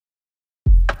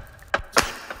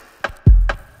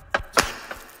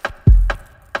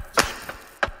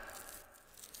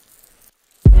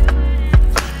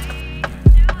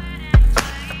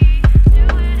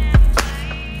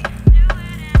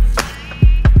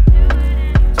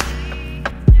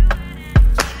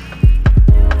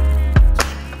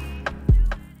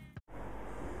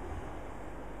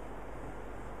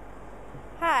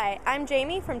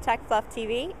Jamie from Tech Fluff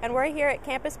TV, and we're here at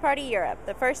Campus Party Europe,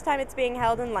 the first time it's being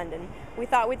held in London. We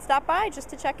thought we'd stop by just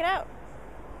to check it out.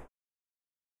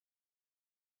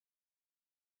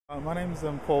 My name's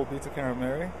Paul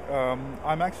Peter-Karamiri.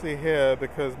 I'm actually here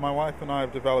because my wife and I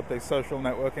have developed a social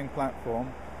networking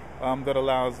platform that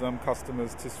allows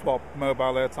customers to swap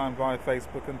mobile airtime via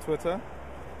Facebook and Twitter.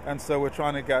 And so we're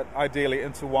trying to get ideally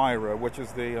into Wayra, which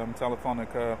is the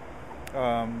Telefonica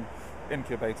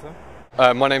incubator.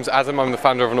 My name's Adam. I'm the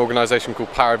founder of an organisation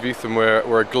called Power of Youth, and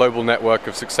we're a global network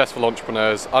of successful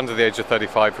entrepreneurs under the age of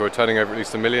 35 who are turning over at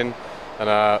least $1 million and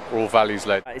are all values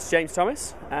led. It's James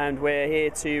Thomas, and we're here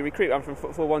to recruit. I'm from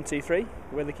Footfall 123.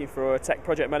 We're looking for a tech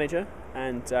project manager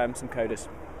and some coders.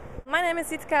 My name is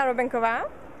Jitka Robenkova.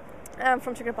 I'm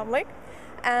from Czech Republic,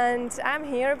 and I'm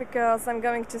here because I'm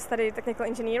going to study technical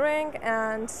engineering,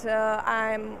 and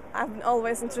I'm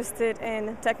always interested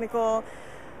in technical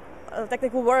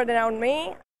world around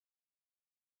me.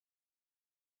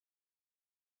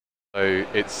 So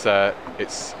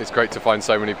it's great to find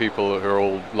so many people who are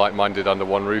all like-minded under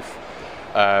one roof.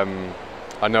 I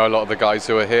know a lot of the guys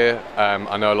who are here.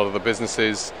 I know a lot of the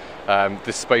businesses.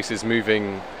 This space is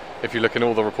moving. If you look in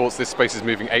all the reports, this space is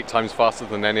moving 8 times faster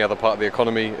than any other part of the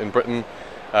economy in Britain.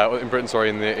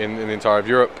 In the entire of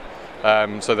Europe.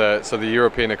 So the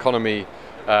European economy,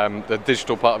 the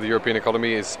digital part of the European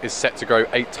economy is set to grow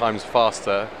 8 times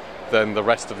faster than the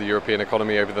rest of the European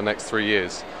economy over the next 3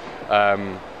 years.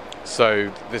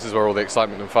 So this is where all the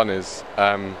excitement and fun is,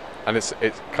 and it's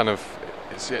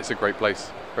a great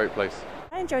place.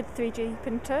 I enjoyed the 3D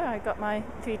printer. I got my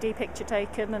 3D picture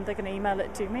taken and they're going to email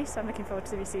it to me, so I'm looking forward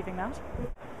to receiving that.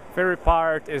 Favorite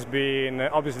part has been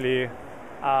obviously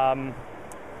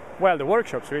the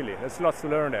workshops really. There's lots to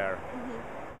learn there.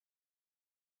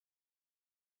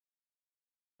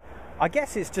 I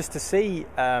guess it's just to see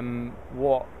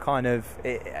what kind of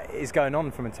is going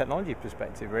on from a technology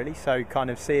perspective, really. So kind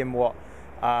of seeing what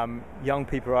young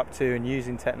people are up to and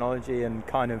using technology, and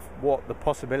kind of what the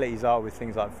possibilities are with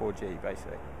things like 4G,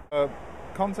 basically.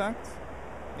 Contacts,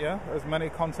 yeah, as many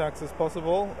contacts as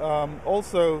possible.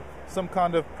 Also, some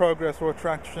kind of progress or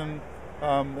traction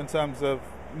in terms of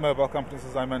mobile companies,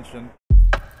 as I mentioned.